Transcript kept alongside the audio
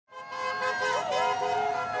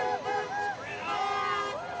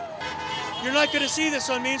You're not going to see this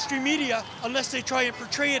on mainstream media unless they try and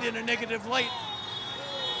portray it in a negative light.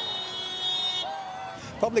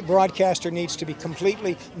 Public broadcaster needs to be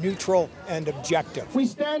completely neutral and objective. We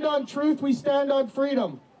stand on truth, we stand on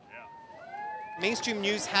freedom. Mainstream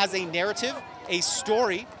news has a narrative, a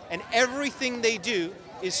story, and everything they do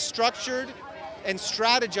is structured and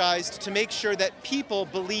strategized to make sure that people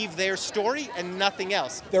believe their story and nothing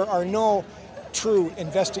else. There are no true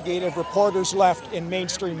investigative reporters left in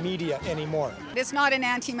mainstream media anymore. It's not an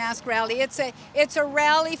anti-mask rally, it's a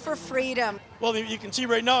rally for freedom. Well, you can see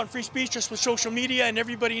right now in free speech, just with social media and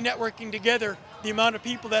everybody networking together, the amount of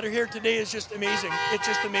people that are here today is just amazing. It's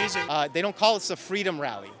just amazing. They don't call us a freedom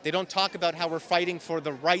rally. They don't talk about how we're fighting for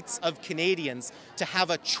the rights of Canadians to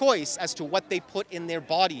have a choice as to what they put in their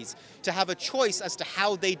bodies, to have a choice as to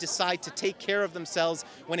how they decide to take care of themselves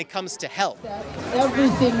when it comes to health.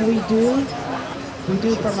 Everything we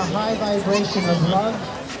do from a high vibration of love,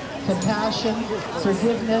 compassion,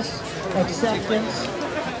 forgiveness, acceptance,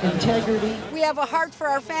 integrity. We have a heart for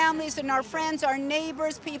our families and our friends, our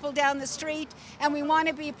neighbors, people down the street, and we want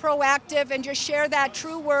to be proactive and just share that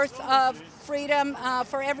true worth of freedom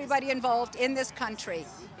for everybody involved in this country.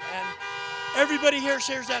 And everybody here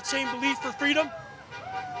shares that same belief for freedom.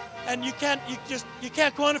 And you can't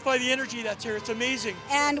quantify the energy that's here. It's amazing.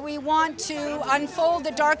 And we want to unfold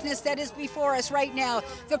the darkness that is before us right now.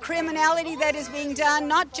 The criminality that is being done,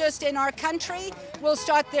 not just in our country, we'll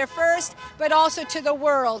start there first, but also to the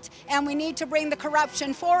world. And we need to bring the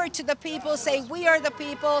corruption forward to the people, say we are the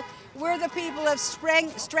people, we're the people of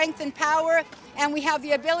strength and power, and we have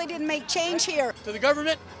the ability to make change here. To the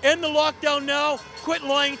government, end the lockdown now, quit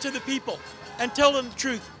lying to the people, and tell them the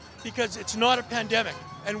truth, because it's not a pandemic.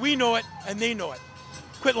 And we know it, and they know it.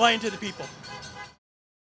 Quit lying to the people.